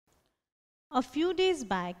A few days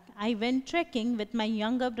back, I went trekking with my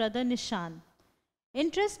younger brother Nishan.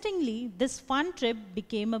 Interestingly, this fun trip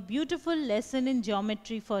became a beautiful lesson in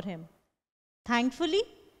geometry for him. Thankfully,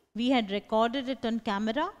 we had recorded it on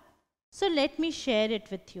camera, so let me share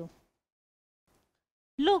it with you.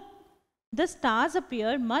 Look, the stars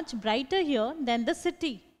appear much brighter here than the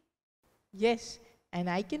city. Yes, and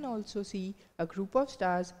I can also see a group of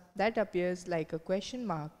stars that appears like a question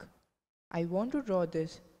mark. I want to draw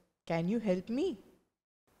this. Can you help me?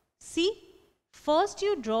 See, first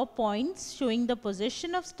you draw points showing the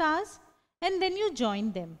position of stars and then you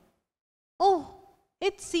join them. Oh,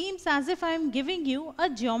 it seems as if I am giving you a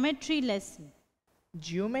geometry lesson.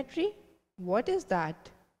 Geometry? What is that?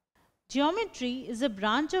 Geometry is a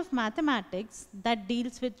branch of mathematics that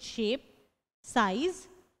deals with shape, size,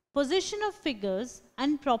 position of figures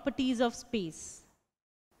and properties of space.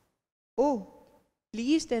 Oh,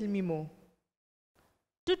 please tell me more.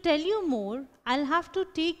 To tell you more, I'll have to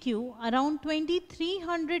take you around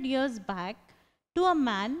 2300 years back to a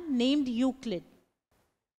man named Euclid.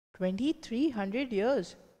 2300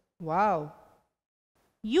 years? Wow!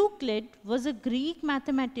 Euclid was a Greek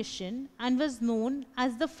mathematician and was known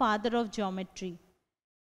as the father of geometry.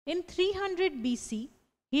 In 300 BC,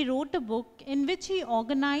 he wrote a book in which he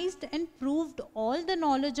organized and proved all the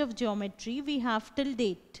knowledge of geometry we have till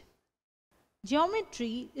date.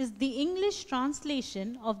 Geometry is the English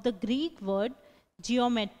translation of the Greek word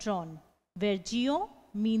geometron, where geo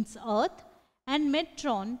means earth and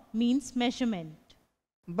metron means measurement.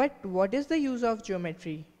 But what is the use of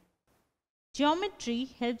geometry? Geometry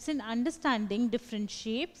helps in understanding different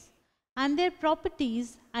shapes and their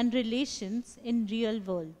properties and relations in real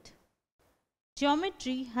world.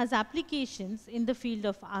 Geometry has applications in the field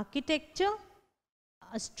of architecture,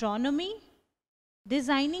 astronomy,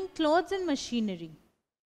 designing clothes and machinery.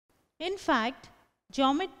 In fact,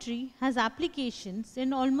 geometry has applications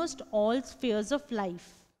in almost all spheres of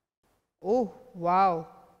life. Oh, wow!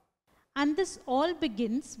 And this all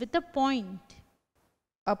begins with a point.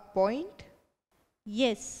 A point?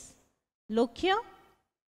 Yes, look here.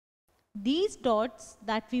 These dots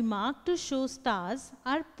that we mark to show stars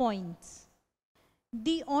are points.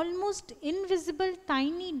 The almost invisible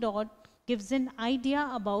tiny dot gives an idea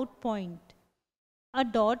about point. A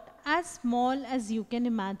dot as small as you can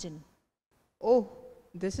imagine. Oh,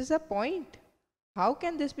 this is a point. How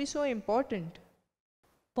can this be so important?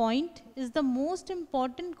 Point is the most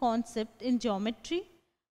important concept in geometry,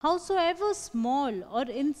 howsoever small or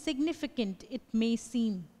insignificant it may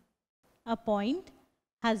seem. A point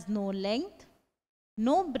has no length,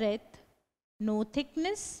 no breadth, no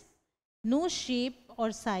thickness, no shape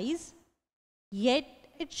or size, yet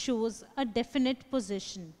it shows a definite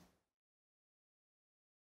position.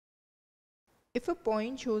 If a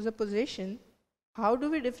point shows a position, how do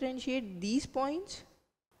we differentiate these points?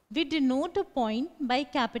 We denote a point by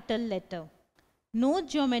capital letter. No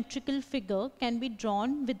geometrical figure can be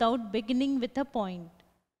drawn without beginning with a point.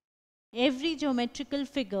 Every geometrical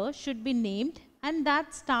figure should be named, and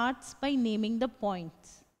that starts by naming the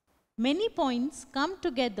points. Many points come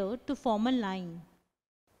together to form a line.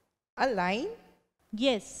 A line?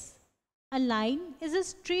 Yes, a line is a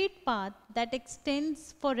straight path that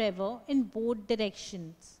extends forever in both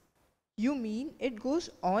directions. You mean it goes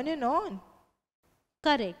on and on?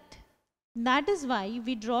 Correct. That is why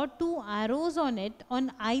we draw two arrows on it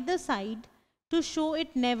on either side to show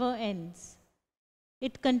it never ends.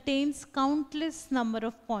 It contains countless number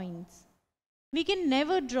of points. We can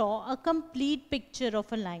never draw a complete picture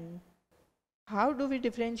of a line. How do we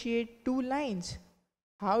differentiate two lines?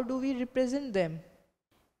 How do we represent them?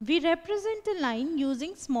 We represent a line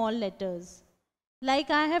using small letters. Like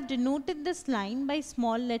I have denoted this line by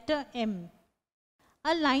small letter M.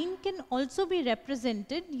 A line can also be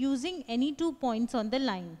represented using any 2 points on the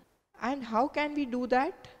line. And how can we do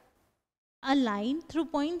that? A line through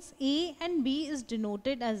points A and B is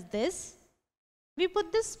denoted as this. We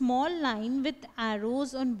put this small line with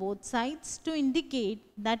arrows on both sides to indicate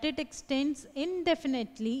that it extends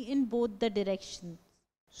indefinitely in both the directions.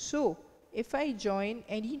 So, if I join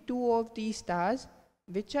any two of these stars,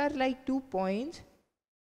 which are like 2 points,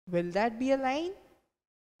 will that be a line?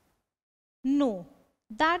 No,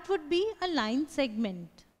 that would be a line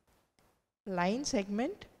segment. Line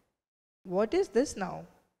segment? What is this now?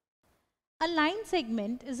 A line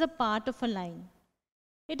segment is a part of a line.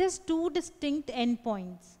 It has 2 distinct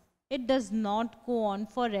endpoints. It does not go on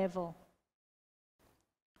forever.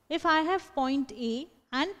 If I have point A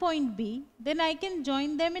and point B, then I can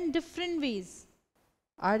join them in different ways.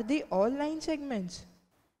 Are they all line segments?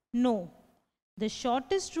 No. The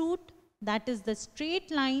shortest route that is the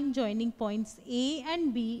straight line joining points A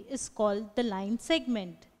and B, is called the line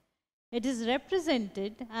segment. It is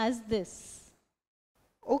represented as this.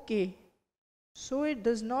 Okay, so it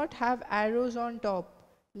does not have arrows on top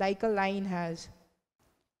like a line has.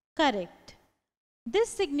 Correct. This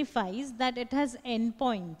signifies that it has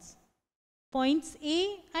endpoints. Points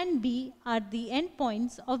A and B are the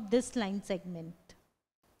endpoints of this line segment.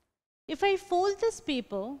 If I fold this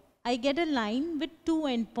paper, I get a line with two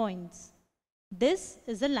endpoints. This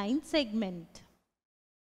is a line segment.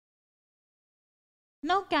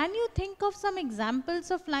 Now, can you think of some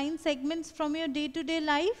examples of line segments from your day-to-day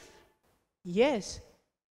life? Yes,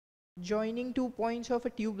 joining 2 points of a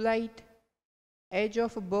tube light, edge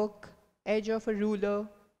of a book, edge of a ruler.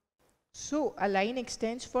 So a line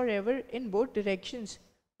extends forever in both directions,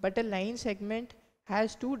 but a line segment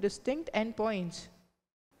has two distinct endpoints.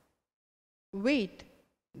 Wait,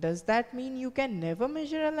 does that mean you can never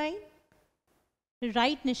measure a line?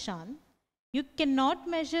 Right, Nishan. You cannot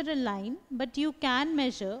measure a line, but you can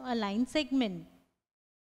measure a line segment.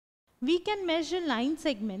 We can measure line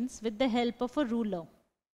segments with the help of a ruler.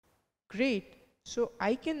 Great, so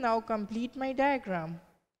I can now complete my diagram.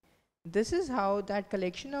 This is how that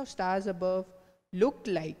collection of stars above looked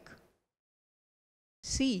like.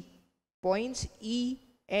 See, points E,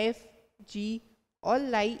 F, G all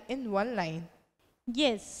lie in one line.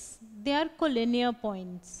 Yes, they are collinear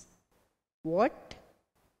points. What?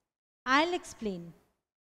 I'll explain.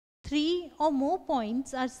 3 or more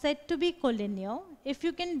points are said to be collinear if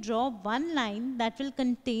you can draw one line that will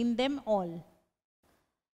contain them all.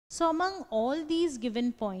 So among all these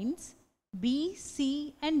given points, B,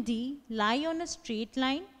 C and D lie on a straight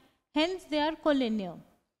line, hence they are collinear.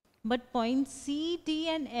 But points C, D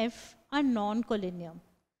and F are non-collinear.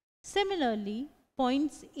 Similarly,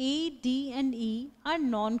 points A, D and E are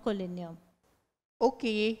non-collinear.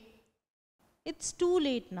 Okay. It's too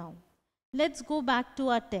late now. Let's go back to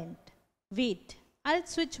our tent. Wait, I'll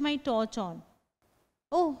switch my torch on.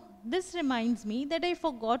 Oh, this reminds me that I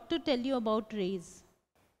forgot to tell you about rays.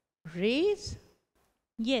 Rays?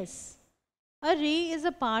 Yes, a ray is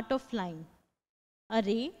a part of line. A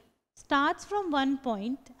ray starts from one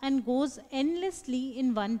point and goes endlessly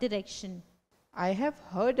in one direction. I have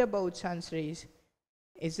heard about sun's rays.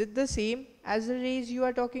 Is it the same as the rays you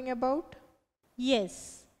are talking about?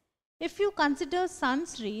 Yes, if you consider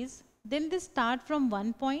sun's rays, then they start from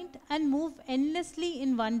one point and move endlessly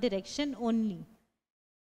in one direction only.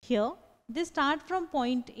 Here, they start from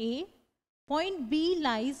point A. Point B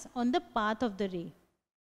lies on the path of the ray.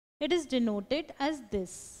 It is denoted as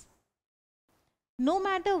this. No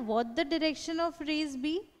matter what the direction of rays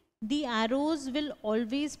be, the arrows will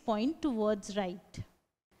always point towards right.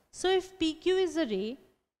 So if PQ is a ray,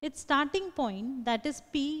 its starting point, that is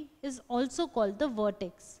P, is also called the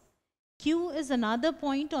vertex. Q is another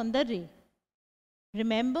point on the ray.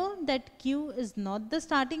 Remember that Q is not the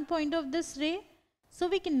starting point of this ray, so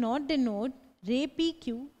we cannot denote ray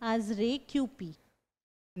PQ as ray QP.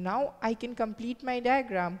 Now I can complete my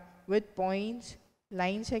diagram with points,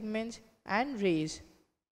 line segments and rays.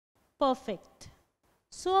 Perfect.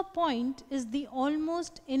 So a point is the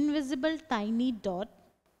almost invisible tiny dot.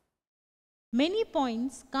 Many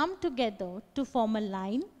points come together to form a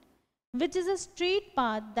line, which is a straight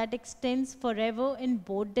path that extends forever in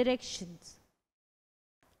both directions.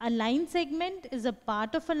 A line segment is a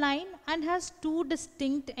part of a line and has two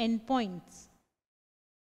distinct endpoints.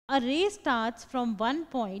 A ray starts from one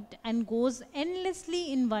point and goes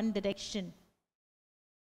endlessly in one direction.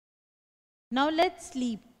 Now let's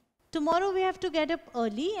sleep. Tomorrow we have to get up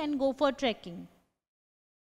early and go for trekking.